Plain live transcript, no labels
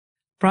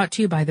Brought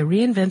to you by the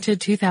reinvented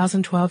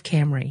 2012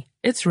 Camry.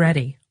 It's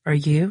ready. Are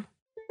you?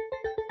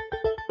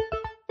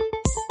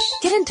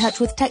 Get in touch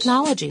with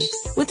technology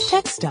with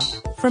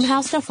TechStuff from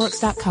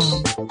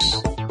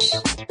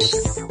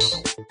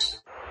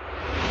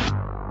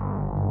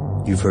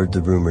HowStuffWorks.com. You've heard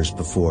the rumors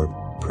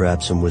before,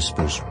 perhaps some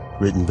whispers,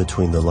 written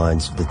between the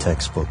lines of the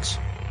textbooks.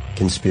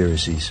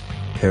 Conspiracies,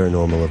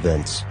 paranormal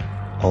events,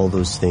 all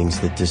those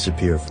things that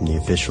disappear from the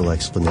official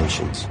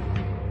explanations.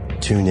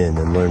 Tune in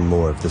and learn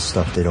more of the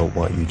stuff they don't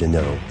want you to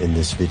know in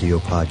this video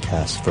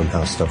podcast from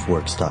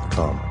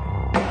HowStuffWorks.com.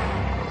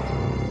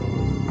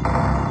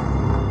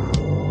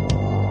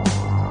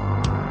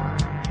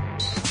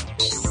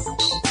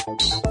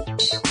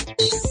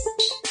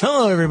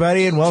 Hello,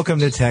 everybody, and welcome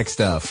to Tech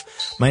Stuff.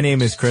 My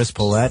name is Chris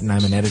Pollette, and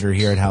I'm an editor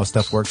here at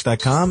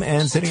HowStuffWorks.com,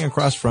 and sitting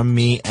across from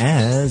me,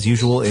 as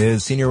usual,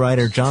 is senior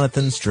writer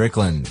Jonathan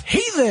Strickland.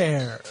 Hey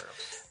there!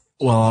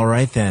 Well, all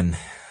right then.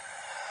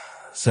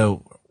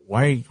 So,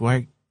 why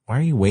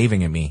are you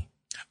waving at me?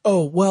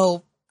 Oh,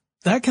 well,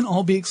 that can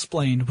all be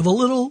explained with a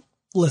little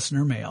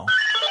listener mail.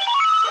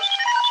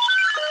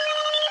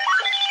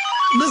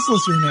 This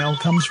listener mail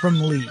comes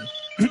from Lee.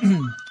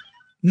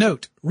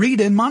 Note,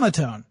 read in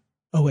monotone.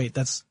 Oh wait,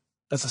 that's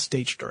a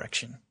stage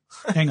direction.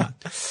 Hang on.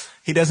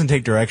 He doesn't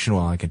take direction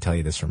well, I can tell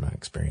you this from my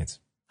experience.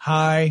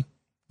 Hi,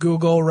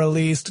 Google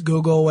released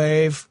Google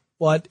Wave.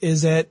 What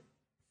is it?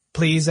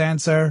 Please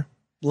answer.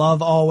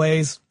 Love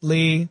always,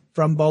 Lee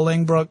from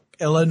Bolingbrook,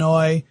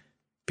 Illinois.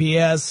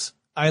 P.S.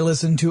 I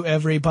listen to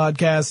every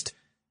podcast.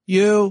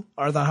 You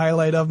are the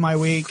highlight of my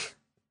week.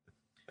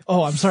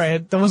 Oh, I'm sorry.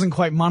 That wasn't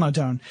quite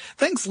monotone.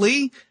 Thanks,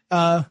 Lee.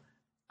 I'm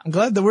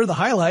glad that we're the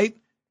highlight.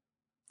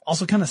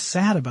 Also kind of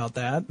sad about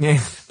that. Yeah.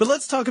 But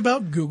let's talk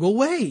about Google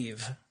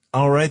Wave.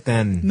 All right,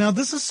 then. Now,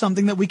 this is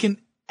something that we can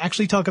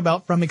actually talk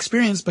about from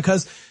experience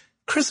because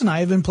Chris and I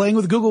have been playing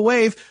with Google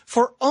Wave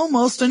for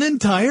almost an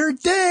entire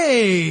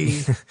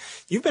day.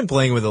 You've been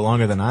playing with it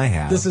longer than I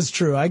have. This is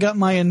true. I got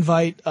my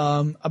invite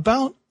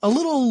about a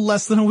little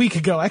less than a week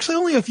ago. Actually,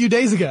 only a few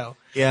days ago.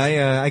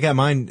 Yeah, I got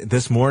mine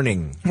this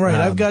morning. Right.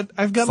 I've got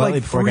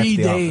like 3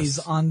 days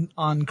office.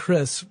 on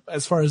Chris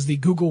as far as the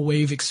Google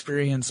Wave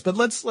experience. But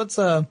let's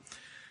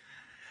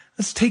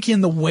take you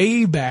in the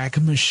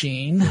Wayback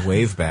Machine. The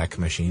Waveback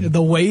Machine.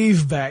 The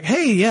Waveback.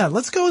 Hey, yeah,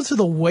 let's go to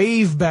the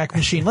Waveback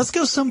Machine. Let's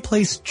go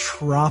someplace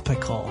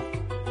tropical.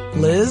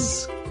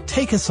 Liz,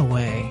 take us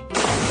away.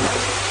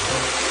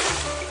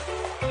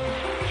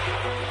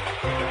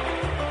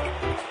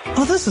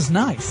 Oh, this is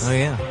nice. Oh,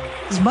 yeah.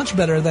 It's much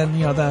better than,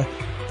 the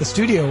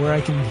studio where I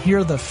can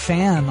hear the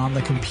fan on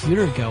the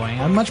computer going.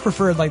 I much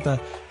prefer like the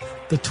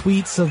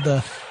tweets of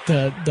the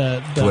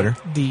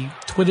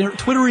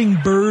twittering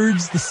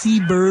birds, the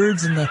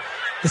seabirds, and the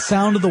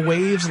sound of the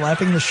waves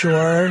lapping the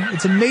shore.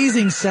 It's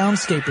amazing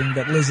soundscaping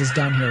that Liz has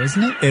done here,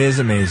 isn't it? It is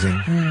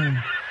amazing.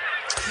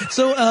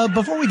 So,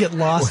 before we get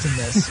lost in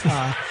this,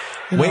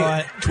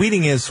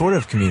 tweeting is sort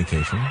of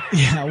communication.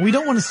 Yeah, we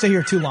don't want to stay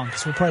here too long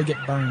because we'll probably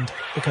get burned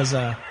because,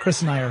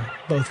 Chris and I are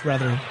both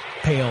rather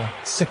pale,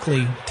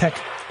 sickly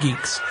tech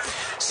geeks.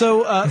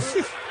 So,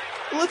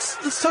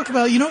 let's talk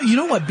about, you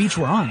know what beach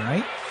we're on,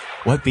 right?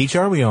 What beach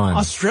are we on?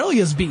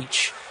 Australia's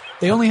beach.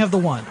 They only have the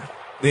one.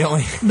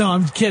 No,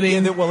 I'm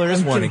kidding. Well, there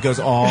is one. It goes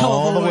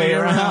all the way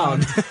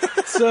around.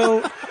 So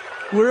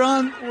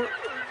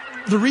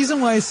the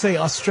reason why I say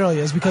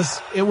Australia is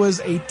because it was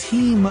a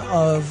team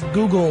of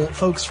Google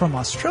folks from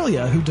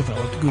Australia who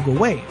developed Google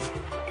Wave.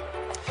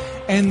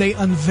 And they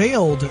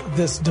unveiled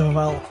this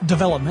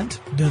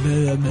development.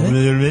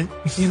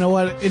 You know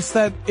what? It's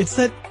that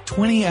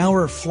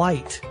 20-hour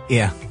flight.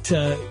 Yeah.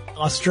 To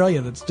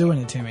Australia that's doing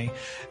it to me.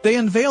 They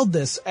unveiled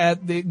this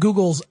at the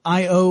Google's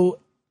I.O.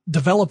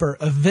 developer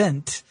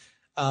event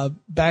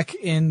back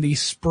in the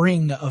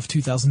spring of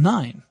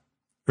 2009.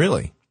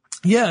 Really?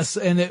 Yes,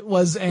 and it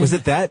was... Was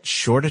it that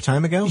short a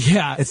time ago?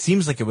 Yeah. It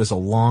seems like it was a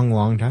long,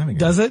 long time ago.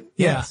 Does it?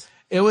 Yes.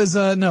 Yeah. It was,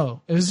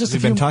 no. It was just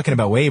We've been talking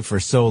about Wave for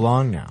so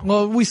long now.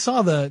 Well, we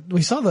saw the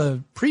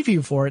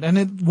preview for it, and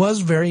it was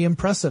very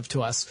impressive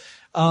to us.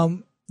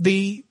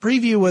 The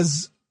preview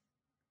was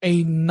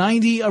a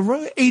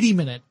 80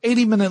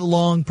 minute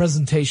long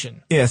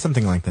presentation. Yeah,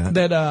 something like that.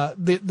 That,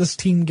 this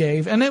team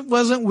gave, and it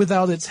wasn't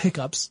without its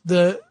hiccups.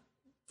 The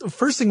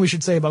first thing we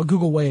should say about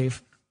Google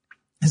Wave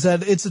is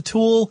that it's a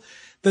tool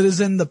that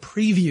is in the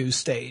preview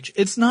stage.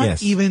 It's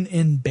not even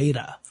in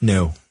beta.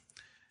 No.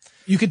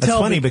 You could That's tell.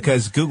 That's funny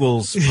because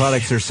Google's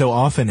products are so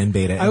often in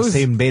beta and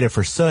stay in beta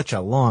for such a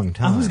long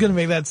time. I was going to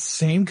make that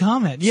same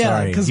comment.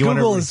 Yeah, because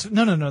Google is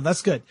no.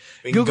 That's good.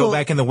 We can go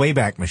back in the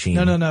Wayback Machine.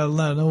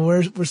 No.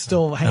 We're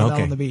still hanging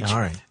out on the beach. All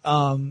right.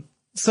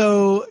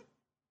 So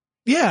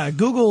yeah,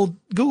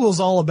 Google's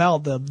all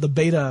about the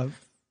beta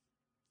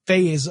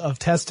phase of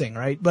testing,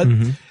 right? But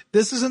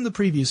this is in the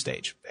preview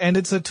stage, and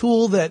it's a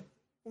tool that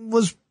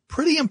was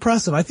pretty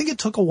impressive. I think it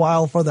took a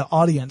while for the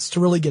audience to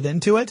really get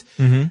into it.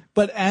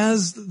 But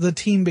as the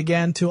team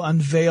began to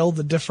unveil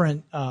the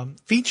different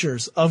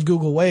features of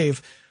Google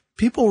Wave,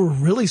 people were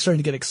really starting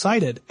to get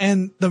excited.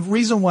 And the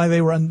reason why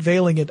they were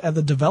unveiling it at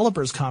the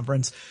developers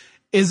conference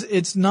is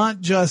it's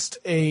not just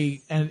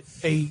a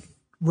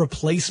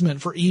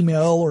replacement for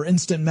email or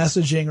instant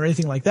messaging or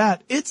anything like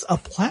that. It's a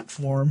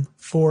platform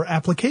for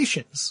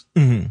applications.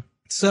 Mm-hmm.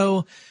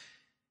 So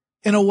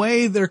in a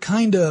way, they're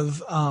kind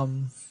of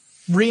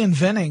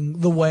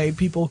reinventing the way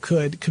people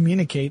could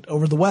communicate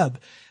over the web.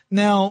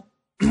 Now,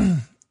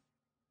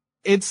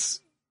 it's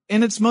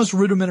in its most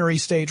rudimentary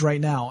stage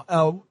right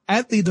now.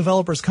 At the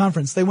developers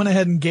conference, they went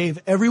ahead and gave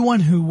everyone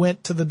who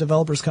went to the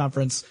developers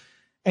conference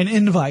an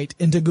invite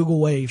into Google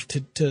Wave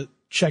to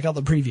check out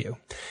the preview.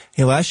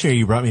 Hey, last year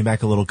you brought me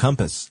back a little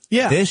compass.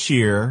 Yeah. This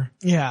year.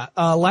 Yeah.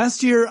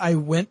 Last year I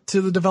went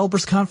to the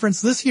developers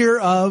conference. This year,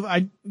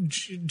 I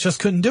just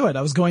couldn't do it.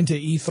 I was going to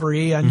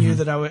E3. I knew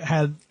that I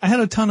had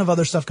a ton of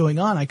other stuff going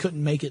on. I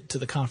couldn't make it to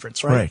the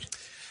conference, right? Right.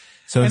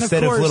 So And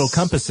instead of little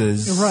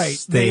compasses, right,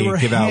 they were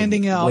give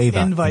handing out wave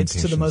invites to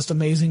the invitations. most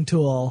amazing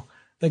tool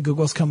that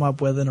Google's come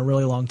up with in a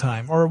really long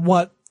time, or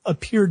what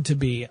appeared to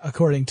be,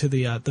 according to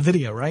the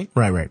video, right?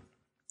 Right.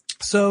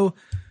 So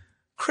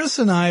Chris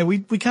and I, we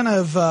kind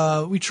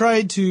of, we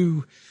tried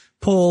to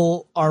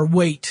pull our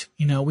weight,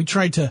 we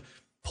tried to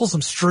pull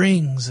some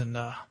strings and,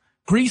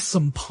 grease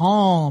some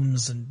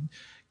palms and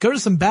go to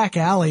some back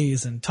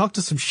alleys and talk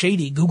to some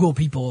shady Google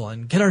people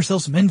and get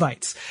ourselves some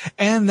invites.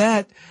 And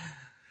that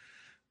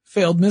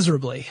failed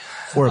miserably.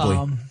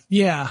 Horribly.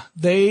 Yeah,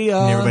 they,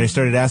 And everybody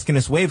started asking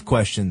us Wave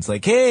questions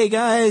like, hey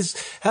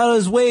guys, how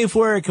does Wave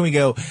work? And we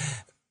go,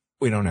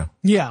 we don't know.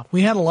 yeah,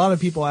 we had a lot of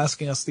people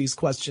asking us these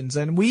questions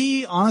and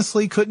we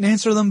honestly couldn't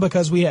answer them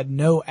because we had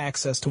no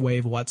access to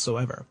Wave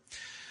whatsoever.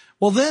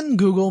 Well, then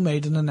Google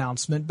made an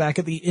announcement back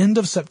at the end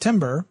of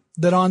September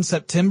that on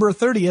September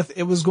 30th,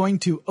 it was going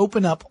to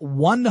open up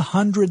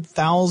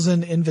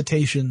 100,000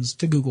 invitations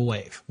to Google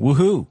Wave.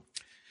 Woohoo.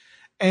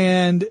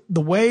 And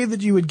the way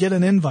that you would get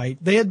an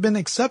invite, they had been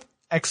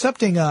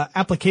accepting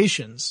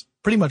applications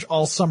pretty much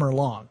all summer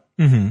long.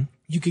 Mm-hmm.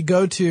 You could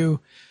go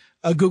to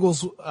the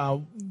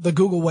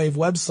Google Wave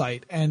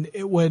website and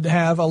it would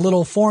have a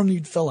little form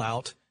you'd fill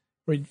out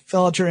where you'd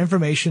fill out your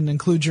information,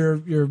 include your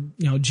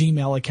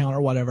Gmail account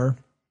or whatever,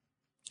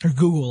 or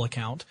Google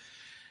account,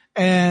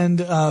 and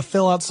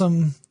fill out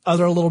some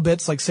other little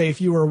bits, like say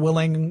if you were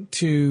willing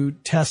to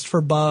test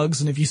for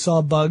bugs and if you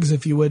saw bugs,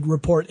 if you would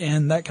report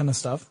in, that kind of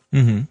stuff.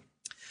 Mm-hmm.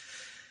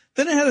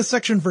 Then it had a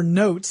section for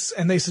notes,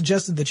 and they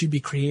suggested that you be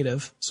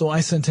creative. So I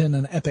sent in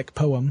an epic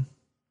poem.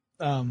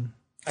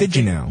 Did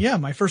you know? Yeah,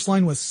 my first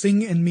line was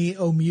 "Sing in me,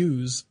 O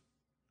Muse,"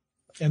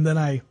 and then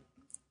I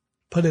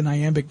put in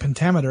iambic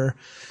pentameter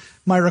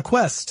my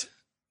request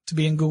to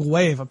be in Google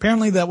Wave.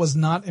 Apparently, that was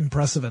not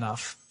impressive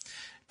enough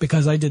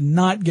because I did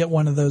not get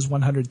one of those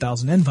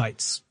 100,000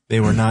 invites. They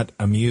were not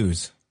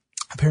amused.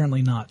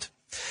 Apparently not.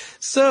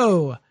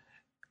 So,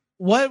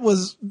 what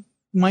was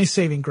my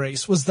saving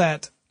grace was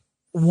that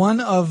one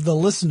of the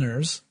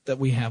listeners that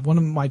we have, one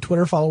of my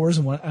Twitter followers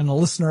and a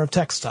listener of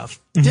TechStuff,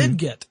 did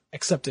get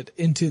accepted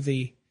into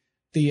the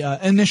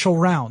initial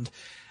round.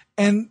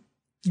 And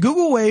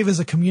Google Wave is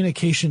a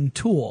communication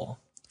tool.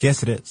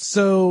 Yes, it is.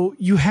 So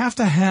you have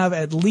to have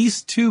at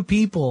least 2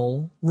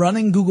 people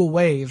running Google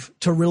Wave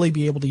to really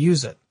be able to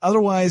use it.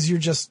 Otherwise, you're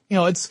just,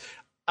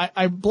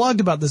 I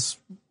blogged about this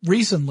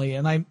recently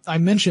and I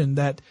mentioned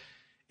that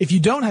if you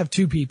don't have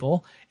 2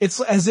 people, it's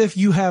as if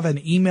you have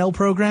an email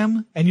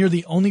program and you're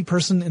the only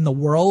person in the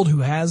world who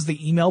has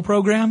the email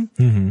program.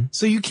 Mm-hmm.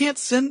 So you can't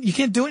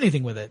do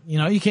anything with it.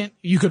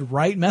 You could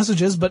write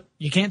messages, but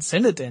you can't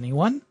send it to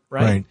anyone,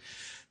 right?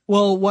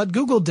 Well, what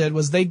Google did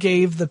was they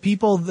gave the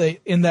people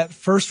in that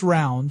first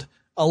round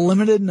a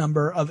limited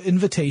number of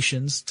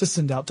invitations to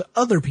send out to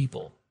other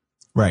people.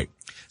 Right.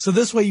 So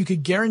this way you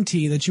could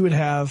guarantee that you would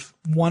have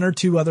 1 or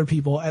 2 other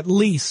people at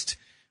least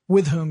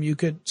with whom you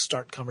could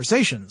start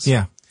conversations.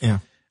 Yeah.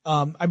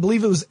 I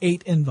believe it was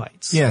 8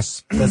 invites.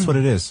 Yes, that's what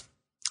it is.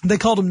 They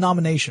called them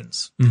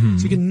nominations. Mm-hmm.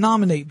 So you can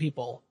nominate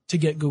people to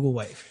get Google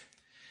Wave.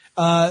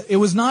 It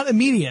was not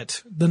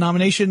immediate. The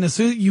nomination, as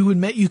soon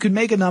you could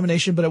make a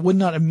nomination, but it would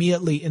not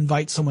immediately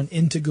invite someone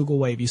into Google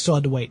Wave. You still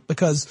had to wait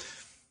because,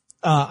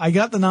 I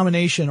got the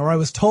nomination, or I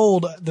was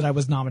told that I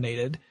was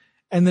nominated,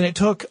 and then it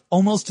took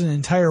almost an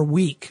entire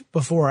week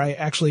before I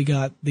actually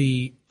got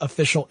the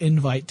official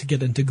invite to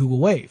get into Google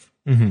Wave.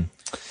 Mm-hmm.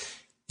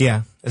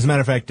 Yeah. As a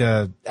matter of fact,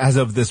 as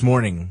of this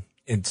morning,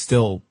 it's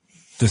still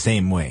the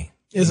same way.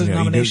 Is it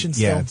nomination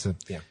still?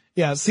 Yeah.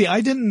 Yeah, see,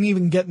 I didn't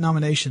even get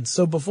nominations.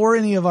 So before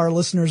any of our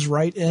listeners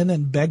write in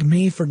and beg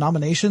me for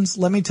nominations,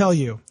 let me tell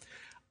you,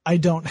 I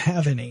don't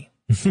have any.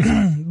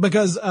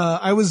 Because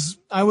I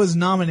was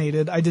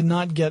nominated. I did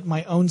not get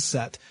my own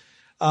set.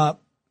 So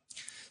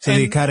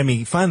the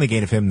Academy finally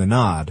gave him the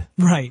nod.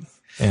 Right.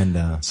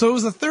 And so it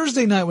was a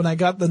Thursday night when I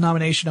got the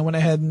nomination. I went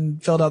ahead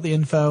and filled out the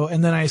info,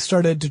 and then I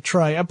started to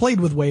try. I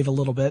played with Wave a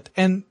little bit,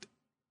 and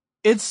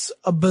it's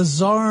a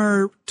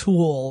bizarre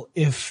tool.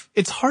 If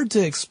it's hard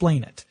to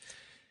explain it.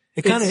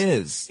 It kind of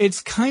is.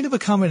 It's kind of a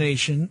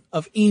combination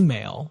of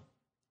email,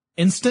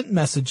 instant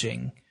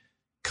messaging,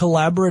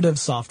 collaborative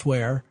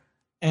software,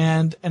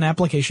 and an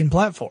application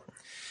platform.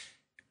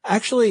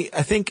 Actually,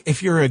 I think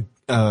if you're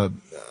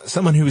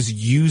someone who's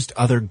used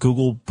other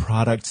Google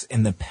products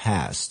in the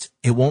past,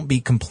 it won't be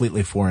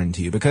completely foreign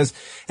to you because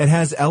it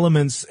has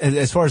elements,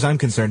 as far as I'm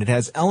concerned, it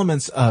has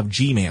elements of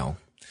Gmail,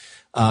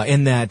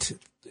 in that,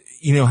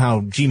 you know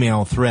how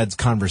Gmail threads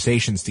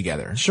conversations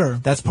together. Sure.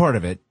 That's part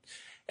of it.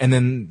 And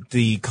then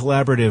the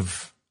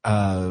collaborative,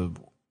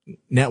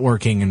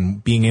 networking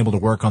and being able to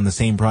work on the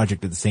same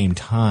project at the same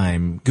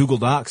time. Google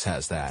Docs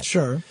has that.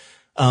 Sure.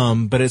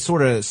 But it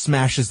sort of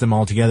smashes them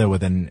all together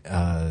with an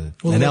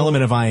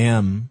element of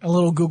IM. A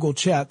little Google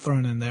chat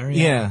thrown in there.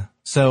 Yeah.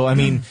 So, I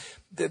mean,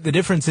 the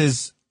difference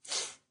is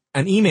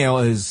an email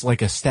is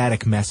like a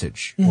static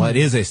message. Well, it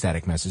is a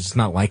static message. It's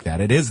not like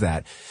that. It is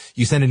that.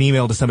 You send an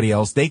email to somebody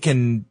else,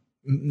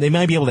 they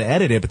might be able to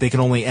edit it, but they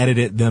can only edit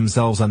it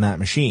themselves on that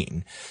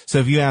machine. So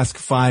if you ask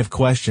 5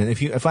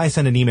 questions, if I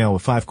send an email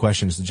with 5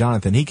 questions to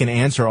Jonathan, he can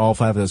answer all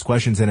 5 of those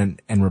questions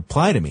and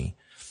reply to me.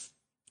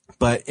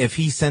 But if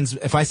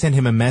I send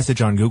him a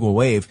message on Google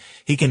Wave,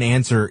 he can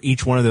answer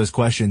each one of those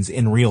questions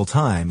in real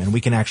time, and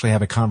we can actually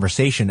have a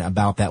conversation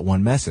about that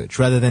one message.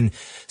 Rather than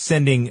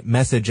sending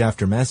message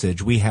after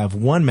message, we have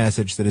one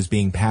message that is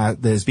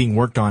being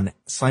worked on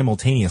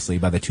simultaneously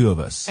by the two of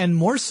us. And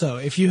more so,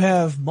 if you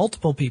have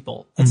multiple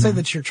people, let's say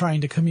that you're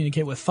trying to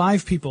communicate with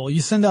 5 people, you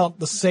send out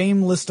the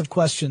same list of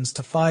questions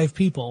to 5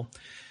 people,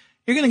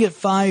 you're going to get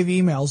 5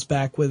 emails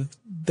back with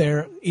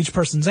each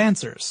person's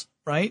answers.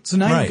 Right. So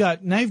now you've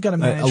got to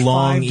manage a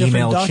long 5 different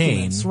email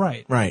documents. chain.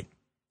 Right. Right.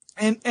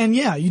 And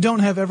yeah, you don't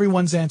have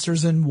everyone's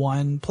answers in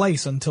one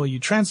place until you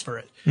transfer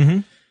it.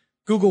 Mm-hmm.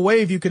 Google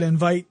Wave, you could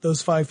invite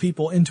those 5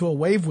 people into a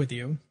wave with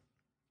you,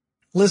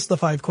 list the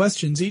 5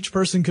 questions. Each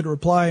person could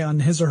reply on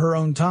his or her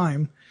own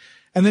time.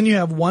 And then you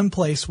have one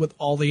place with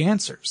all the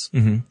answers.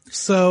 Mm-hmm.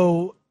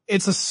 So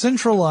it's a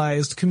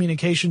centralized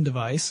communication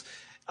device.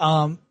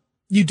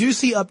 You do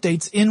see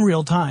updates in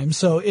real time.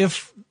 So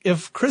if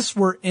Chris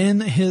were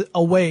in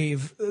a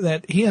wave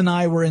that he and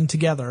I were in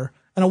together,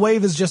 and a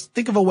wave is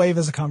think of a wave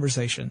as a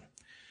conversation.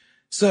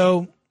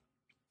 So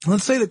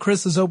let's say that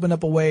Chris has opened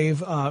up a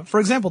wave. For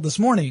example, this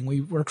morning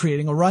we were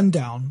creating a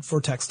rundown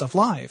for TechStuff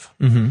Live.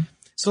 Mm-hmm.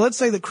 So let's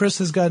say that Chris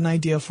has got an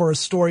idea for a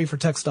story for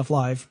TechStuff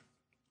Live,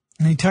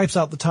 and he types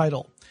out the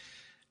title.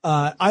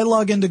 I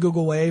log into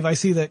Google Wave. I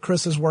see that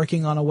Chris is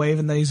working on a wave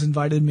and that he's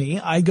invited me.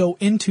 I go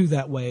into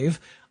that wave.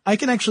 I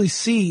can actually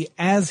see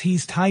as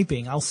he's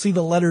typing, I'll see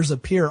the letters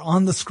appear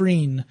on the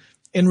screen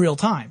in real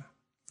time.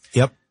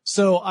 Yep.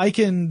 So I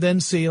can then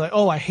see like,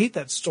 oh, I hate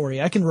that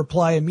story. I can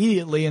reply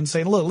immediately and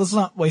say, look, let's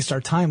not waste our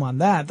time on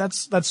that.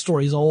 That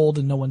story's old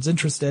and no one's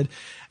interested.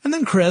 And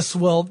then Chris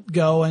will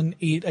go and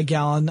eat a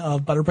gallon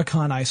of butter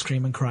pecan ice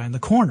cream and cry in the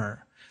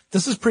corner.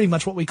 This is pretty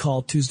much what we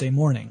call Tuesday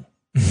morning.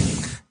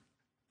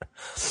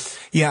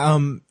 Yeah.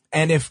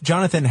 And if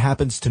Jonathan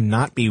happens to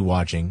not be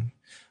watching,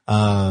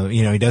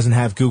 he doesn't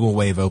have Google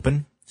Wave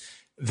open,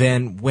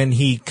 then when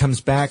he comes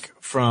back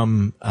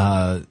from,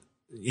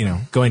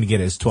 going to get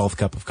his 12th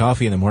cup of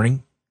coffee in the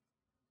morning,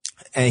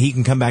 and he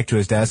can come back to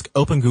his desk,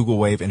 open Google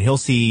Wave, and he'll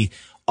see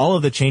all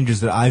of the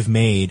changes that I've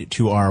made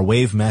to our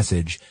Wave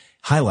message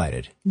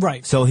highlighted.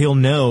 Right. So he'll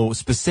know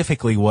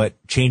specifically what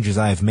changes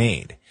I've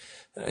made.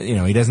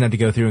 He doesn't have to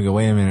go through and go,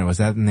 wait a minute, was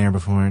that in there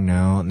before?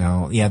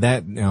 No.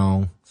 Yeah,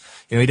 no.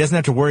 He doesn't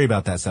have to worry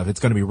about that stuff. It's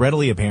going to be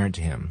readily apparent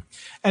to him.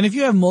 And if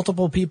you have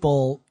multiple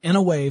people in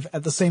a wave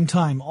at the same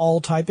time,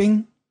 all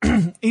typing,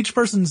 each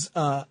person's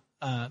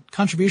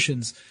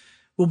contributions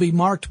will be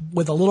marked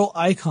with a little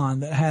icon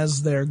that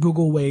has their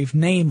Google Wave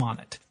name on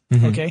it.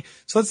 Mm-hmm. Okay.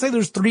 So let's say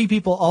there's 3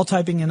 people all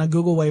typing in a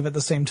Google Wave at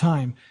the same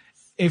time.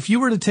 If you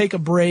were to take a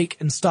break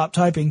and stop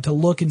typing to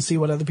look and see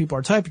what other people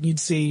are typing, you'd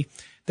see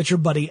that your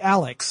buddy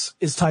Alex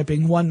is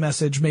typing one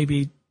message,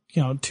 maybe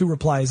 2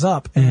 replies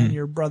up, and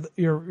your brother,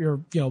 your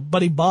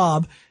buddy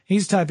Bob,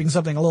 he's typing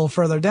something a little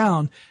further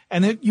down,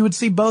 and you would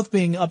see both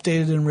being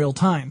updated in real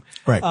time.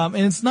 Right. And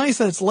it's nice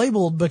that it's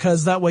labeled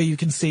because that way you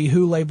can see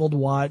who labeled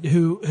what,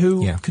 who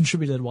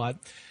contributed what.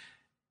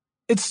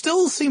 It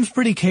still seems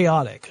pretty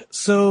chaotic.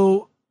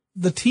 So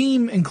the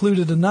team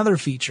included another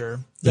feature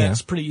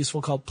that's pretty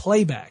useful called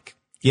Playback.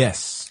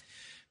 Yes.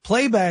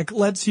 Playback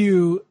lets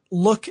you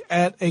look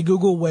at a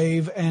Google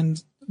Wave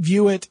and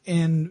view it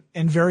in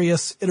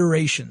various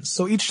iterations.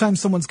 So each time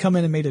someone's come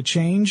in and made a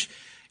change,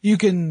 you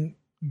can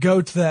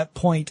go to that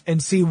point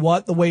and see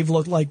what the wave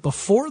looked like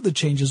before the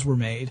changes were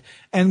made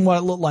and what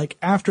it looked like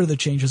after the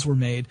changes were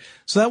made.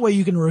 So that way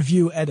you can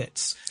review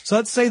edits. So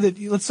let's say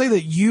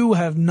that you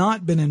have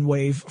not been in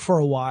Wave for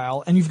a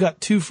while and you've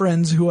got 2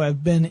 friends who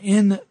have been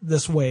in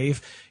this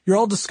wave. You're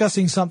all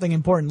discussing something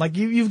important. Like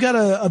you've got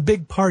a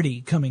big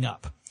party coming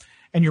up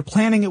and you're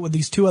planning it with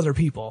these 2 other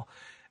people.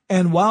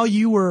 And while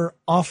you were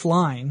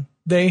offline,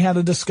 they had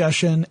a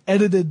discussion,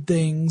 edited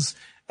things,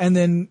 and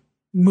then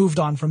moved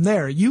on from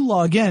there. You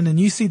log in and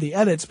you see the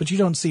edits, but you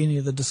don't see any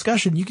of the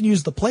discussion. You can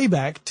use the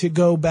playback to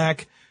go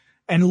back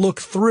and look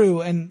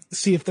through and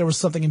see if there was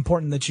something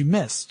important that you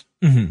missed.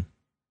 Mm-hmm.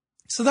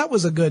 So that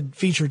was a good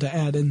feature to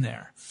add in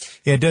there.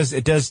 Yeah,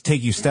 it does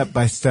take you step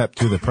by step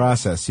through the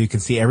process, so you can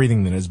see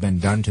everything that has been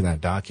done to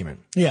that document.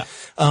 Yeah.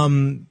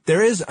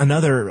 There is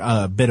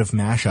another bit of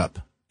mashup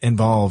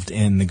involved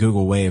in the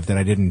Google Wave that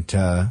I didn't,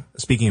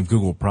 speaking of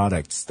Google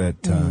products that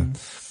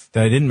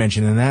I didn't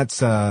mention, and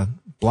that's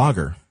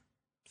Blogger.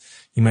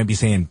 You might be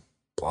saying,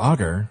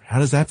 Blogger? How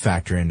does that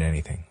factor into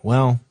anything?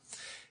 Well,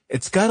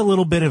 it's got a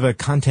little bit of a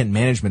content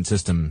management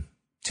system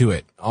to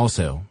it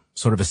also,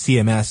 sort of a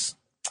CMS,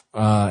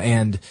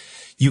 and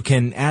you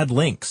can add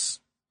links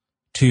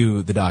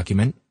to the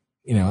document.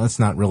 You know, that's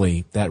not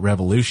really that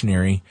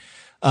revolutionary.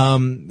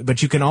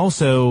 But you can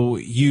also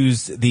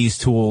use these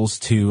tools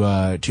to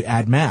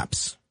add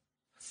maps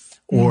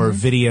or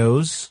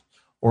videos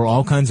or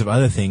all kinds of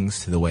other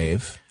things to the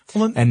Wave.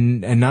 Well,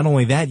 And not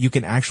only that, you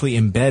can actually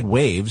embed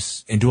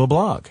Waves into a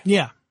blog.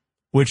 Yeah.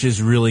 Which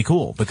is really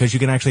cool because you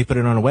can actually put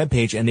it on a web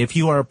page. And if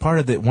you are a part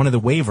of one of the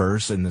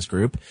waivers in this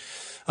group,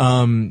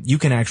 you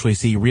can actually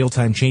see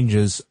real-time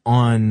changes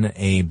on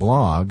a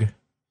blog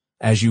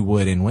as you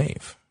would in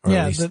Wave. Or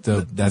Yeah, at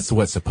least that's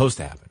what's supposed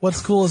to happen.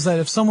 What's cool is that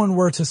if someone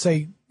were to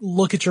say,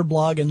 look at your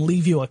blog and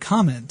leave you a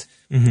comment,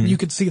 you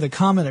could see the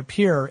comment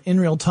appear in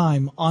real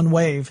time on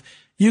Wave.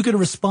 You could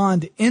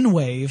respond in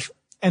Wave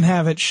and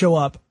have it show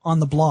up on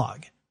the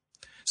blog.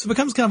 So it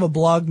becomes kind of a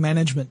blog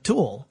management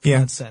tool in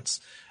that sense.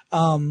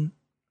 And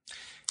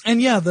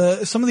yeah,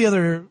 some of the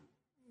other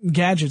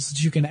gadgets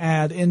that you can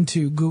add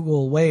into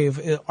Google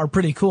Wave are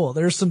pretty cool.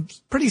 There's some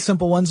pretty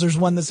simple ones. There's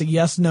one that's a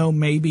yes, no,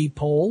 maybe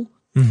poll.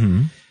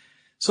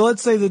 So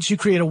let's say that you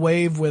create a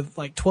Wave with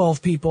like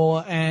 12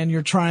 people and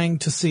you're trying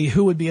to see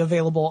who would be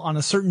available on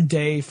a certain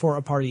day for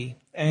a party.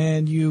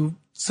 And you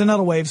send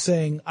out a Wave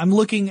saying, I'm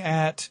looking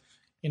at,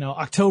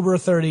 October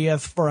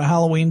 30th for a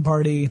Halloween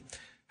party.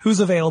 Who's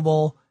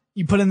available?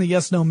 You put in the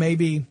yes, no,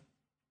 maybe.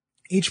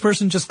 Each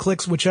person just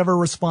clicks whichever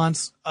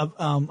response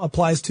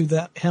applies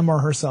to him or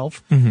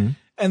herself. And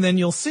then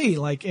you'll see,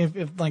 like, if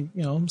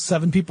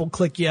 7 people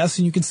click yes,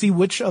 and you can see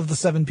which of the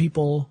 7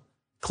 people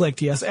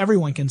clicked yes.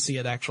 Everyone can see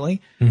it,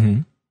 actually.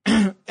 And,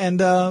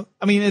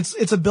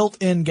 it's a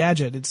built-in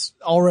gadget. It's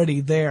already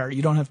there.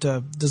 You don't have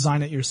to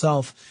design it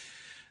yourself.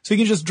 So you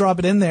can just drop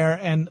it in there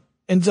and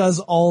does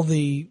all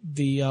the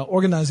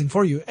organizing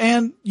for you.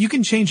 And you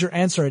can change your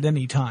answer at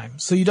any time.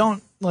 So you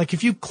don't, like,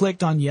 if you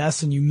clicked on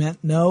yes and you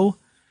meant no,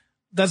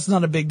 that's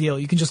not a big deal.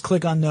 You can just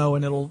click on no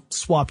and it'll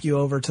swap you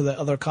over to the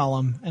other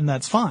column, and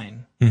that's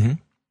fine.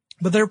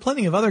 But there are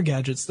plenty of other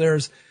gadgets.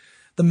 There's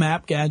the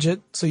map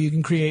gadget. So you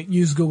can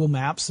use Google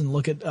Maps and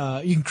look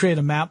at, you can create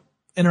a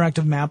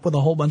interactive map with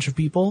a whole bunch of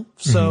people.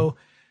 So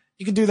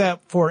you can do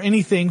that for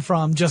anything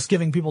from just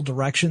giving people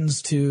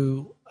directions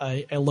to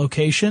a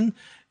location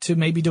to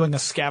maybe doing a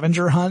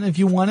scavenger hunt if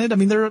you wanted. I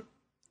mean, there are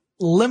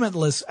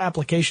limitless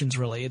applications,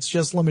 really. It's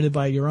just limited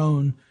by your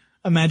own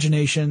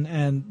imagination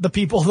and the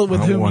people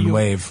with whom you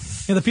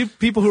Wave. Yeah, the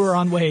people who are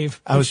on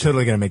Wave. I was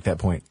totally going to make that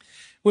point.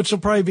 Which will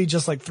probably be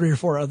just like 3 or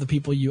 4 other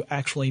people you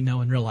actually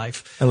know in real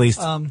life. At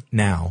least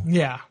now.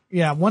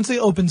 Yeah. Once it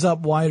opens up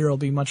wider, it'll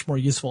be much more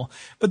useful.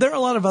 But there are a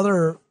lot of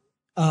other,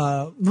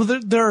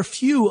 there are a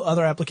few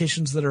other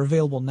applications that are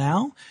available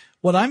now.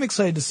 What I'm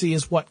excited to see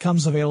is what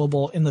comes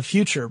available in the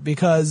future,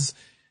 because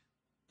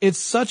it's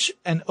such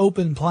an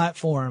open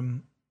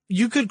platform.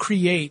 You could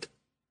create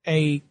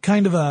a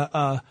kind of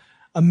a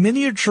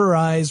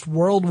miniaturized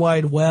World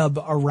Wide Web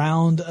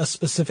around a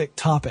specific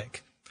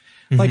topic.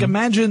 Like,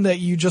 imagine that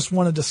you just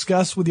want to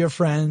discuss with your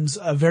friends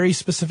a very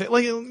specific,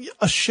 like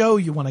a show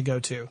you want to go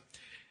to.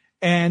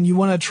 And you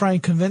want to try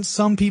and convince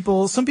some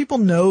people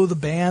know the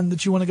band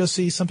that you want to go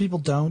see, some people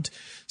don't.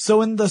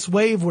 So in this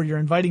Wave where you're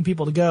inviting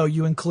people to go,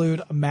 you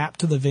include a map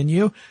to the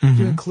venue.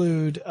 You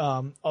include,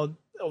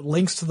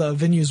 links to the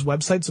venue's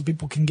website so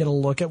people can get a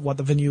look at what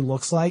the venue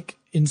looks like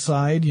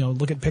inside,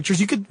 look at pictures.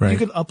 You could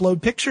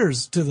upload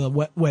pictures to the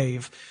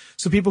Wave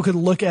so people could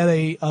look at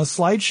a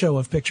slideshow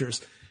of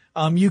pictures.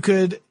 You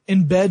could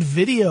embed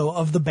video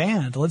of the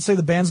band. Let's say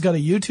the band's got a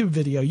YouTube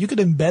video. You could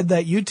embed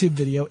that YouTube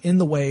video in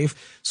the Wave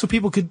so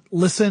people could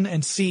listen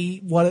and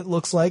see what it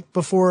looks like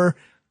before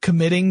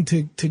committing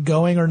to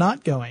going or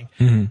not going.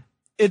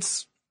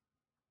 It's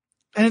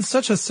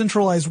such a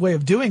centralized way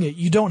of doing it.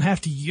 You don't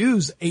have to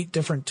use 8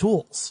 different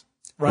tools,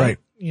 right?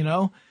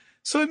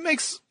 So it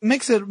makes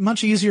it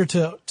much easier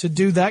to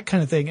do that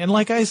kind of thing. And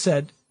like I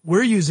said,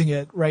 we're using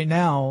it right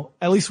now.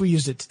 At least we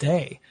used it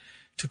today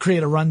to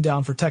create a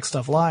rundown for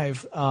TechStuff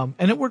Live. And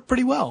it worked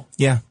pretty well.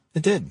 Yeah,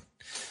 it did.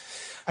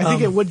 I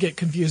think it would get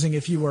confusing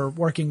if you were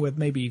working with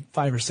maybe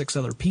 5 or 6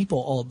 other people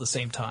all at the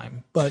same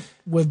time. But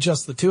with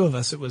just the 2 of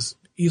us, it was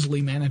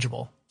easily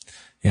manageable.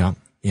 Yeah.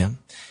 Do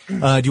you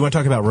want to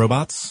talk about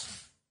robots?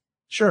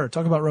 Sure.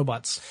 Talk about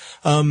robots.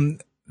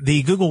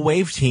 The Google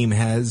Wave team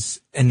has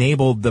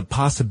enabled the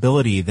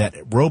possibility that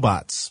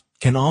robots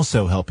can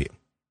also help you.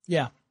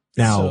 Yeah.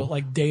 Now, so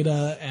like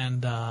Data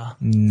and,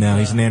 no,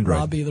 he's an android.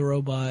 Robbie the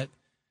robot.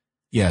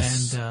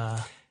 Yes.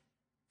 And,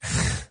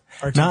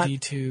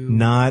 R2D2.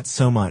 Not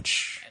so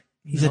much.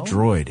 He's a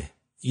droid.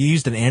 You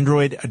used an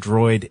android, a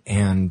droid,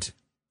 and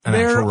an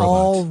actual robot. They're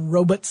all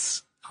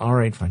robots. All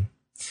right, fine.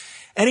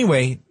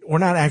 Anyway, we're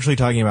not actually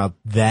talking about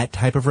that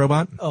type of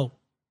robot. Oh,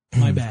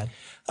 my bad.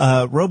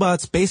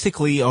 Robots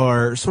basically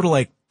are sort of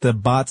like the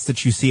bots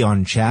that you see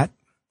on chat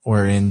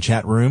or in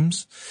chat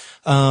rooms.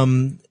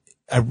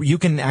 You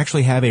can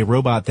actually have a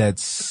robot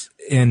that's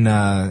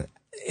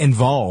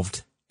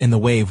involved in the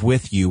wave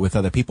with you, with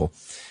other people.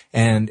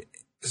 And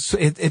so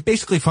it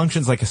basically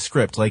functions like a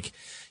script. Like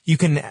you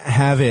can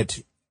have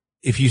it,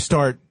 if you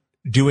start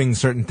doing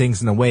certain things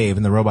in the wave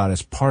and the robot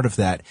is part of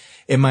that,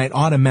 it might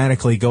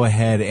automatically go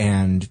ahead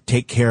and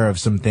take care of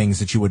some things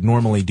that you would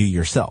normally do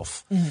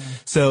yourself.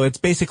 So it's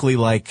basically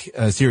like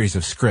a series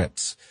of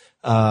scripts.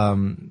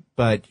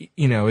 But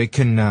you know, it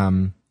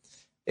can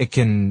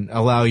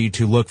allow you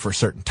to look for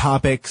certain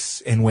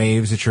topics in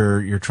waves that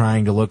you're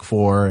trying to look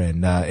for.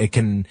 And,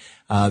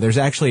 there's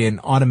actually an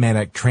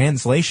automatic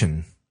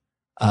translation,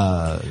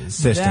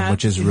 system, That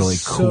which is really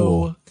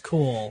cool. So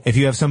cool. If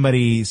you have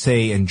somebody,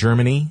 say, in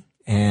Germany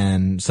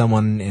and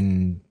someone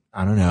in,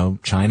 I don't know,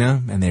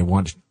 China, and they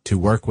want to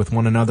work with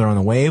one another on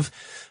the wave,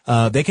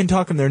 they can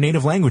talk in their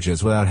native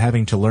languages without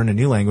having to learn a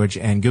new language,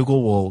 and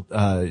Google will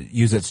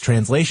use its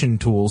translation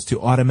tools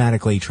to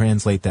automatically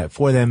translate that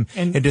for them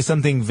into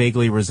something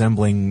vaguely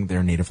resembling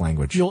their native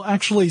language. You'll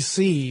actually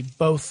see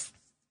both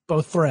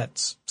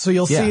threads. So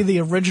you'll see the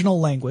original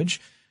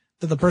language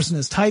that the person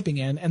is typing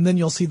in, and then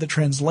you'll see the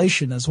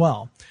translation as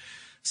well.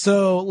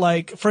 So,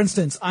 like, for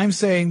instance, I'm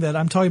saying that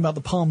I'm talking about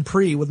the Palm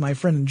Pre with my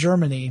friend in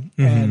Germany,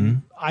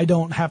 and I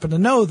don't happen to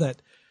know that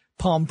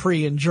Palm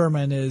Pre in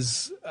German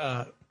is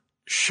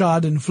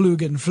Schaden,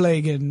 Flugen,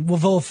 Pflegen,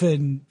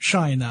 Wolfen,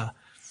 China.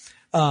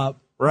 Right.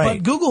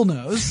 But Google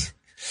knows.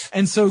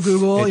 And so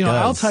Google,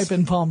 I'll does. type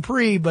in Palm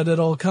Pre, but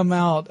it'll come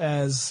out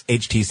as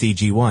HTC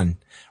G1.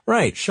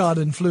 Right.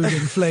 Schaden,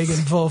 Flugen,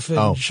 Pflegen,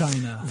 Wolfen,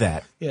 China.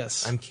 That.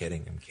 Yes. I'm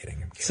kidding.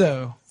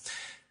 So.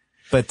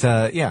 But,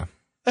 yeah.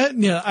 That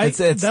was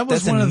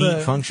that's one a of neat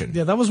the function.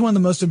 Yeah, that was one of the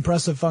most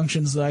impressive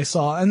functions that I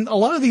saw, and a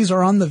lot of these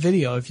are on the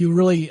video. If you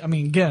really, I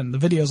mean, again, the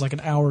video is like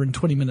an hour and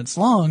 20 minutes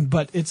long,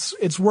 but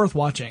it's worth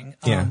watching.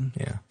 Yeah.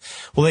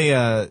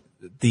 Well,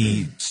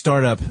 the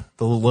startup,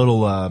 the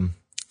little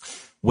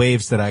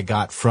waves that I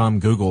got from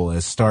Google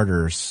as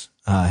starters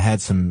had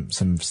some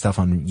stuff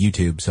on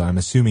YouTube, so I'm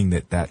assuming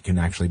that can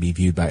actually be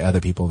viewed by other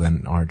people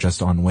than are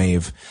just on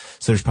Wave.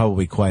 So there's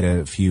probably quite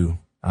a few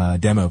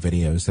demo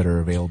videos that are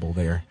available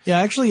there. Yeah,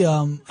 actually,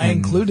 I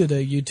included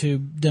a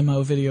YouTube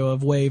demo video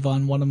of Wave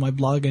on one of my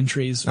blog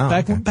entries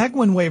back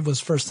when Wave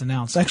was first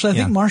announced. Actually, I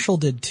think Marshall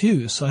did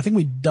too. So I think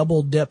we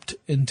double dipped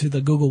into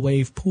the Google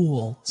Wave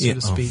pool, so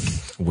to speak.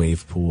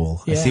 Wave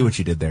pool. Yeah. I see what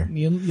you did there.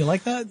 You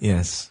like that?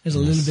 Yes. There's a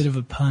little bit of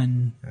a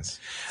pun. Yes.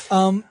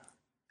 I'm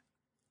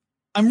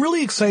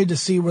really excited to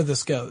see where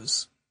this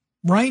goes.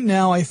 Right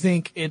now, I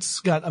think it's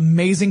got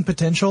amazing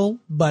potential,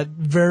 but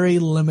very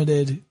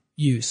limited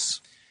use.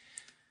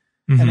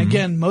 And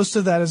again, most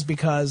of that is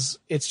because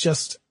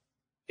there's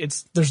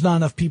not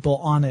enough people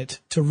on it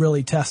to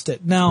really test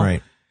it. Now,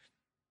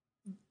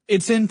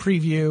 it's in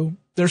preview.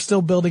 They're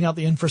still building out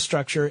the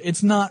infrastructure.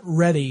 It's not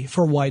ready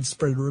for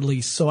widespread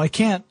release. So I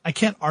can't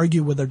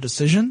argue with their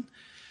decision.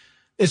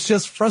 It's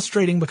just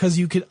frustrating because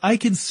I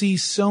can see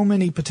so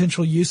many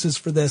potential uses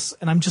for this,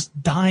 and I'm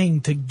just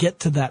dying to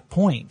get to that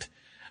point.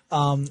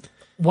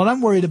 What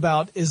I'm worried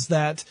about is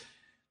that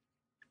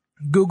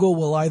Google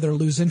will either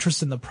lose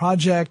interest in the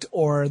project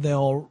or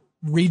they'll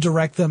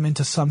redirect them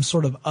into some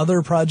sort of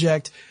other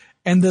project,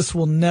 and this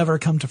will never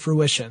come to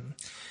fruition.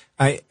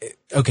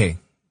 Okay.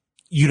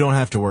 You don't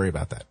have to worry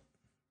about that.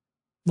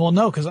 Well,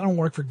 no, because I don't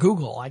work for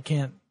Google.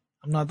 I'm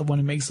not the one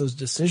who makes those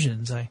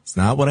decisions. It's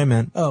not what I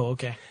meant. Oh,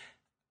 okay.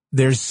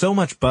 There's so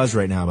much buzz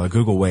right now about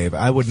Google Wave.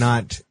 I would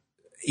not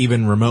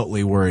even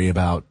remotely worry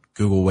about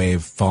Google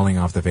Wave falling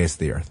off the face of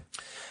the earth.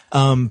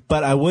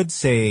 But I would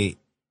say,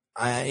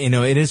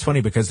 it is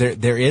funny because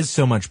there is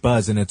so much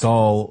buzz, and it's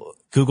all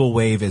Google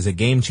Wave is a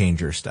game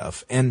changer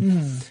stuff.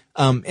 And,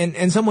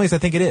 in some ways I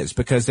think it is,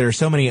 because there are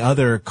so many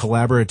other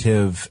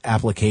collaborative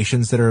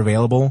applications that are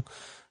available,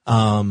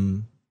 all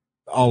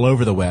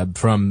over the web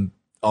from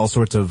all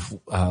sorts of,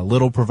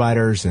 little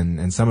providers,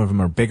 and some of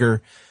them are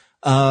bigger.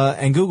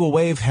 And Google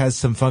Wave has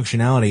some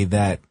functionality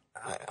that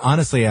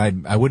honestly,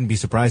 I wouldn't be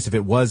surprised if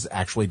it was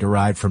actually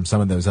derived from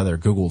some of those other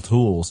Google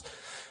tools.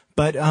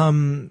 But,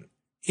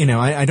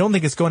 I don't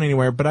think it's going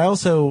anywhere, but I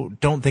also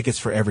don't think it's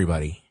for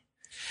everybody.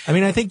 I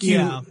mean, I think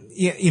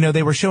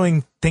they were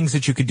showing things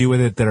that you could do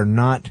with it that are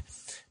not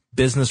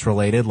business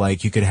related.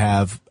 Like you could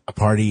have a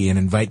party and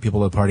invite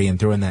people to the party and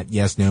throw in that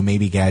yes, no,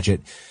 maybe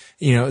gadget.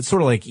 It's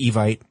sort of like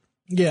Evite.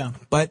 Yeah.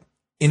 But,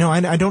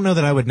 I don't know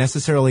that I would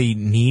necessarily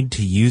need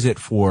to use it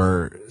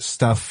for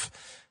stuff,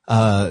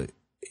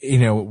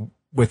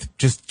 with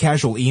just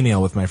casual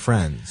email with my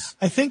friends.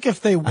 I think if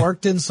they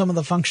worked in some of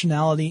the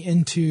functionality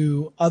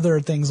into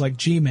other things like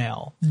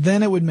Gmail,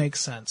 then it would make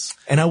sense.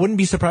 And I wouldn't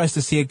be surprised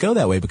to see it go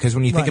that way, because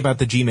when you think about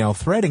the Gmail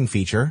threading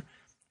feature,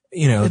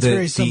 it's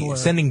very similar.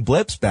 Sending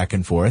blips back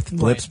and forth.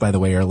 Blips, by the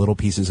way, are little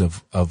pieces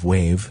of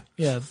Wave.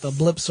 Yeah, the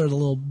blips are the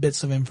little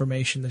bits of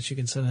information that you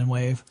can send in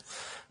Wave.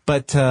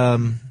 But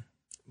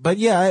But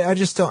yeah, I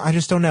just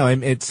don't know.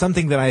 It's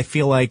something that I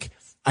feel like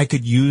I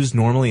could use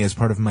normally as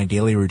part of my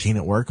daily routine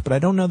at work, but I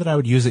don't know that I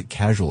would use it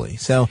casually.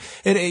 So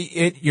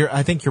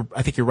I think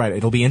you're right.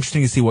 It'll be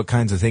interesting to see what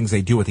kinds of things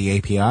they do with the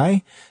API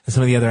and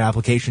some of the other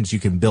applications you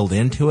can build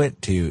into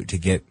it to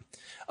get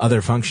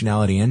other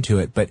functionality into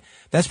it. But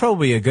that's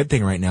probably a good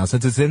thing right now.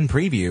 Since it's in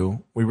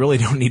preview, we really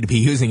don't need to be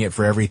using it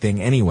for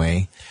everything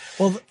anyway.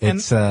 Well,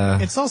 it's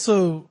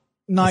also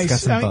nice.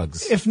 It's got some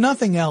bugs. If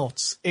nothing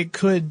else, it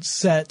could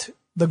set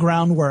the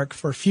groundwork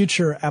for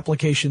future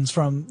applications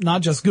from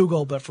not just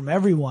Google, but from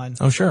everyone.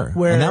 Oh, sure.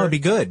 Where and that would be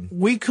good.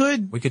 We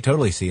could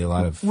totally see a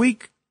lot of,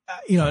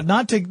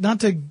 not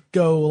to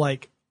go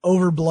like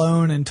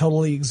overblown and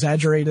totally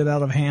exaggerated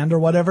out of hand or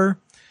whatever,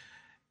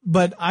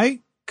 but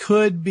I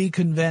could be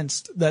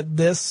convinced that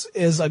this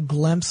is a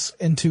glimpse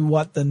into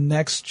what the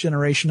next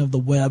generation of the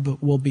web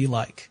will be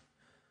like.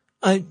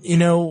 I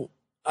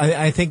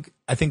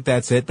think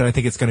that's it, but I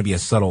think it's going to be a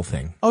subtle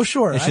thing. Oh,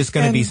 sure. It's just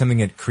going to be something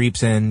that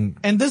creeps in,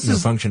 and this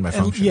is function by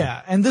function.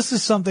 And this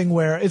is something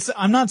where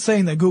I'm not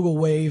saying that Google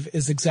Wave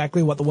is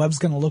exactly what the web's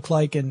going to look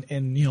like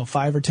in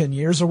 5 or 10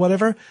 years or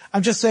whatever.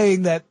 I'm just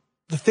saying that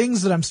the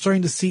things that I'm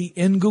starting to see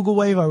in Google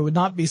Wave, I would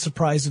not be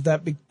surprised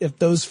if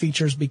those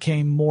features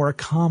became more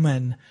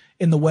common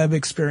in the web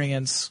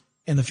experience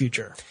in the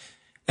future.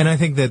 And I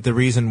think that the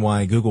reason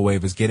why Google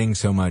Wave is getting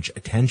so much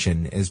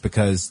attention is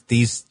because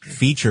these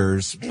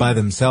features by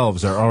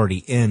themselves are already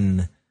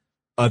in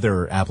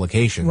other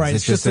applications. Right.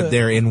 It's just that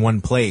they're in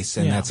one place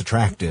and Yeah. that's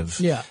attractive.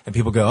 Yeah. And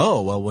people go,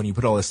 oh, well, when you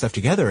put all this stuff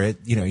together,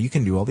 you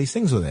can do all these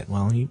things with it.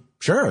 Well,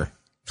 sure.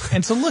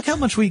 And so look how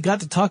much we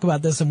got to talk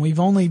about this, and we've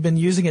only been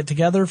using it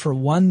together for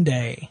one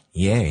day.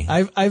 Yay.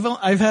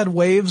 I've had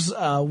waves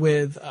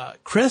with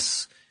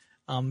Chris,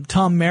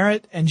 Tom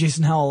Merritt, and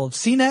Jason Howell of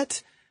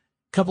CNET, a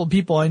couple of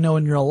people I know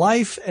in real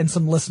life, and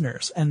some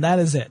listeners, and that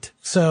is it.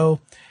 So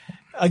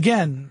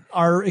again,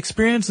 our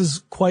experience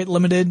is quite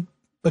limited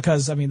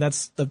because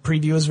the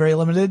preview is very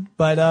limited,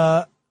 but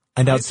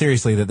I doubt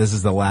seriously that this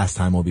is the last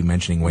time we'll be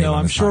mentioning Wave. No, on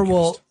I'm this sure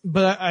podcast.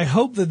 but I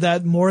hope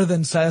that more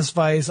than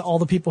satisfies all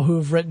the people who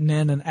have written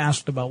in and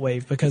asked about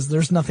Wave, because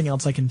there's nothing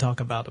else I can talk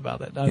about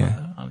it.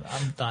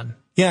 I'm done.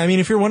 Yeah,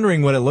 if you're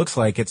wondering what it looks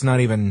like, it's not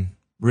even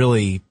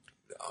really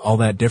all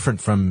that different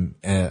from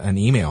an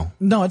email.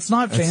 No, it's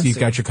not fancy. You've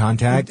got your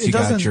contacts, you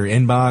got your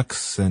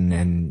inbox,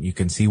 and you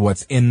can see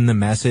what's in the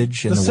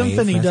message. The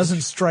Symphony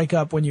doesn't strike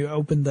up when you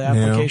open the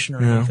application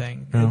or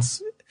anything. No.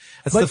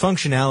 That's the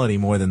functionality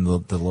more than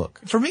the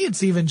look. For me,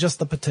 it's even just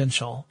the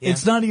potential. Yeah.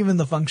 It's not even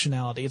the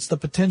functionality. It's the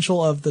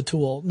potential of the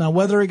tool. Now,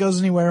 whether it goes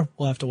anywhere,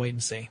 we'll have to wait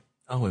and see.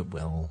 Oh, it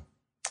will.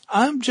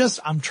 I'm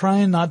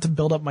trying not to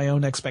build up my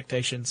own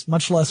expectations,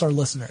 much less our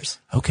listeners.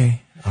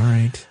 Okay. All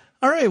right.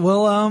 All right.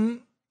 Well,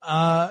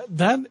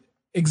 that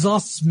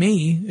exhausts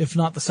me, if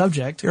not the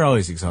subject. You're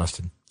always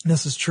exhausted.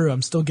 This is true.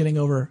 I'm still getting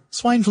over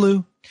swine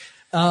flu.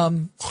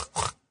 Let's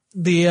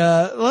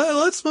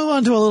move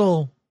on to a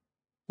little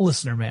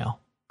listener mail.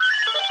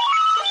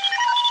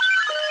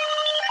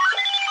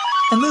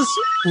 And this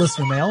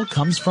listener mail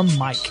comes from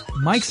Mike.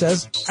 Mike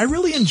says, I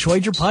really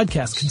enjoyed your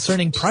podcast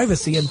concerning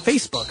privacy and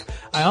Facebook.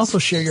 I also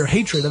share your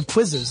hatred of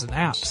quizzes and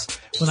apps.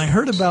 When I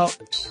heard about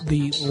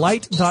the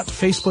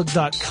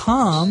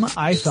light.facebook.com,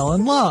 I fell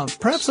in love.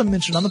 Perhaps a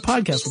mention on the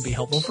podcast would be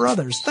helpful for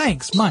others.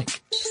 Thanks,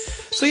 Mike.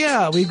 So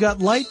yeah, we've got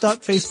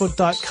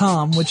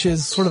light.facebook.com, which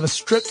is sort of a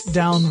stripped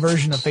down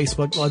version of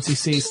Facebook, lets you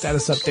see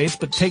status updates,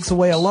 but takes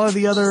away a lot of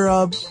the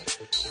other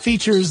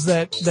features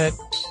that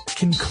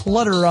can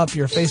clutter up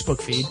your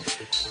Facebook feed.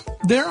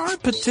 There are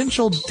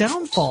potential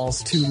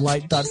downfalls to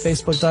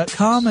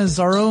light.facebook.com, as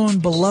our own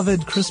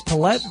beloved Chris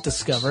Paulette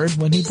discovered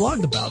when he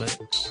blogged about it.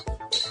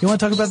 You want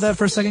to talk about that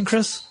for a second,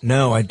 Chris?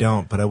 No, I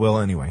don't, but I will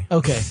anyway.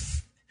 Okay.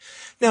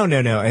 No.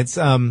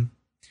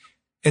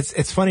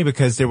 It's funny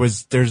because there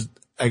was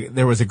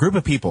a group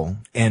of people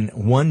in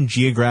one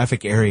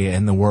geographic area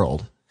in the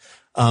world,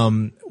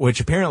 which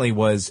apparently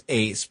was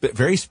a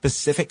very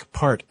specific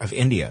part of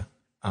India.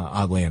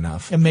 Oddly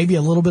enough. And maybe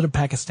a little bit of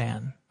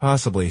Pakistan.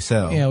 Possibly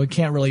so. Yeah, we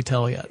can't really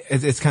tell yet.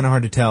 It's kind of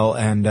hard to tell.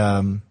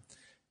 And,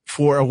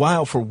 for a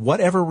while, for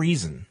whatever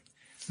reason,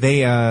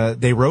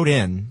 they wrote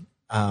in,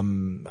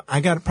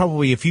 I got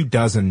probably a few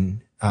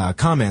dozen,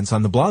 comments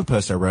on the blog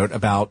post I wrote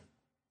about,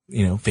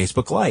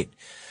 Facebook Lite.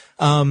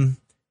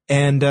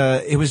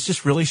 It was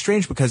just really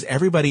strange because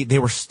they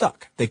were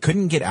stuck. They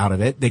couldn't get out of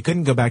it. They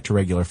couldn't go back to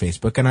regular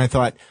Facebook. And I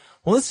thought,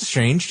 well, this is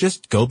strange.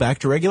 Just go back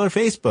to regular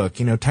Facebook.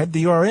 Type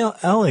the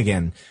URL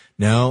again.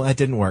 No, that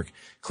didn't work.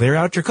 Clear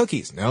out your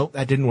cookies. No,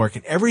 that didn't work.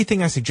 And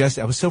everything I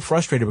suggested, I was so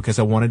frustrated because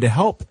I wanted to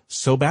help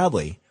so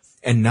badly.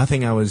 And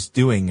nothing I was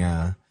doing,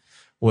 none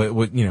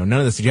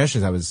of the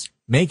suggestions I was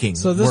making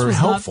So this were was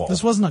helpful.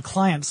 this wasn't a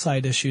client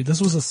side issue. This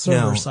was a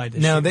server side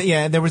issue. No,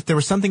 there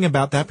was something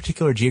about that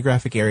particular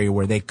geographic area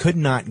where they could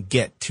not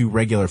get to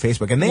regular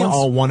Facebook, and they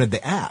all wanted the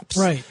apps,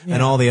 Right, yeah.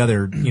 and all the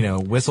other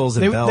whistles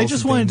and bells. They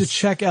just and wanted things. to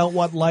check out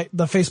what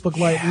the Facebook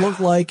Lite looked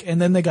like,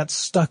 and then they got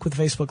stuck with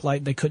Facebook Lite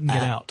and they couldn't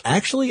get out.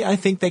 Actually, I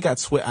think they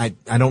got I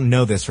don't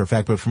know this for a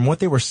fact, but from what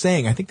they were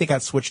saying, I think they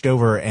got switched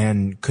over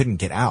and couldn't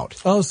get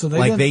out. Oh, so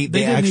they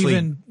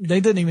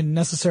didn't even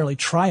necessarily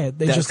try it.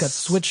 They just got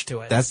switched to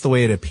it. That's the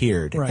way it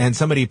appeared. Right. And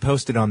somebody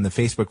posted on the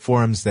Facebook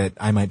forums that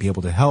I might be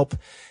able to help.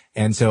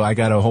 And so I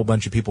got a whole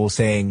bunch of people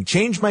saying,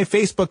 change my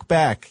Facebook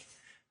back.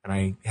 And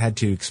I had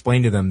to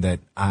explain to them that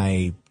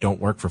I don't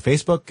work for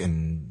Facebook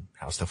and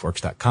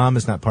HowStuffWorks.com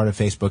is not part of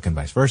Facebook and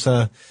vice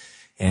versa.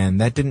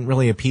 And that didn't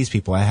really appease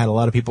people. I had a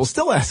lot of people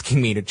still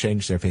asking me to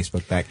change their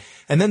Facebook back.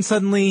 And then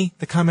suddenly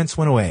the comments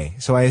went away.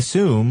 So I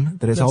assume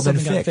that it's all been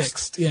Something got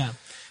fixed. Yeah.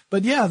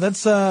 But yeah,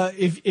 that's,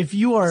 if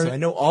you are. So I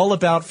know all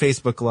about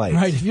Facebook Lite.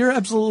 Right. If you're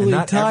absolutely and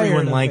not tired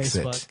everyone of likes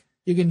Facebook, it.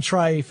 you can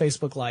try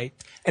Facebook Lite.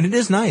 And it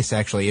is nice,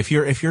 actually. If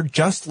you're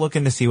just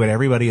looking to see what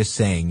everybody is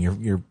saying,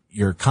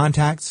 your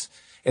contacts,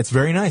 it's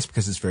very nice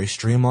because it's very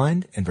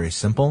streamlined and very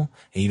simple,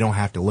 and you don't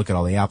have to look at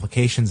all the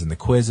applications and the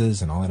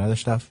quizzes and all that other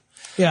stuff.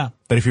 Yeah.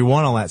 But if you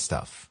want all that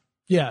stuff,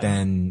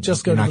 then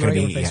just go you're to not the going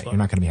to regular Facebook. you're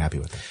not going to be happy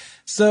with it.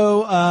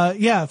 So,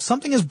 if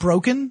something is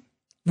broken,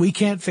 we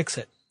can't fix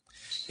it.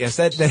 Yes,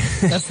 that's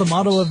the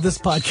motto of this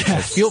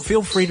podcast.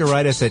 Feel free to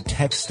write us at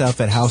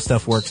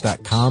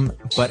techstuff@howstuffworks.com.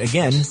 But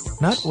again,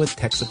 not with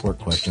tech support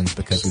questions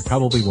because we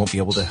probably won't be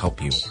able to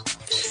help you.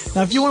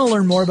 Now, if you want to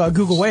learn more about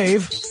Google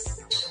Wave,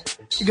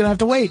 you're going to have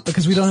to wait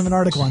because we don't have an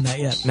article on that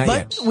yet. Not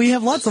but yet. We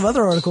have lots of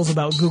other articles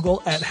about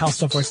Google at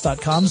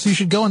howstuffworks.com, so you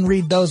should go and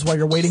read those while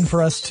you're waiting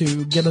for us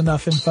to get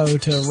enough info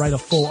to write a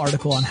full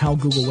article on how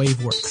Google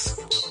Wave works.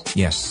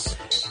 Yes.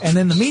 And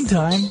in the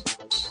meantime,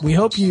 we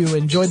hope you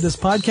enjoyed this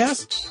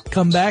podcast.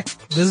 Come back,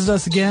 visit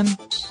us again.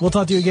 We'll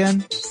talk to you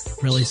again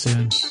really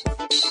soon.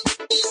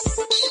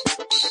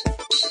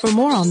 For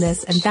more on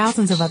this and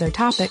thousands of other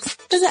topics,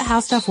 visit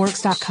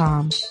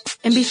HowStuffWorks.com.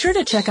 And be sure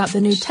to check out the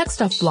new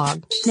TechStuff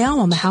blog, now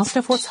on the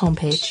HowStuffWorks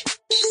homepage.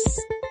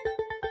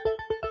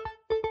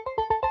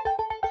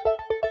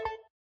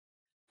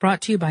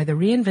 Brought to you by the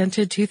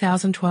reinvented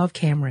 2012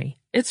 Camry.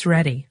 It's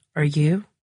ready. Are you?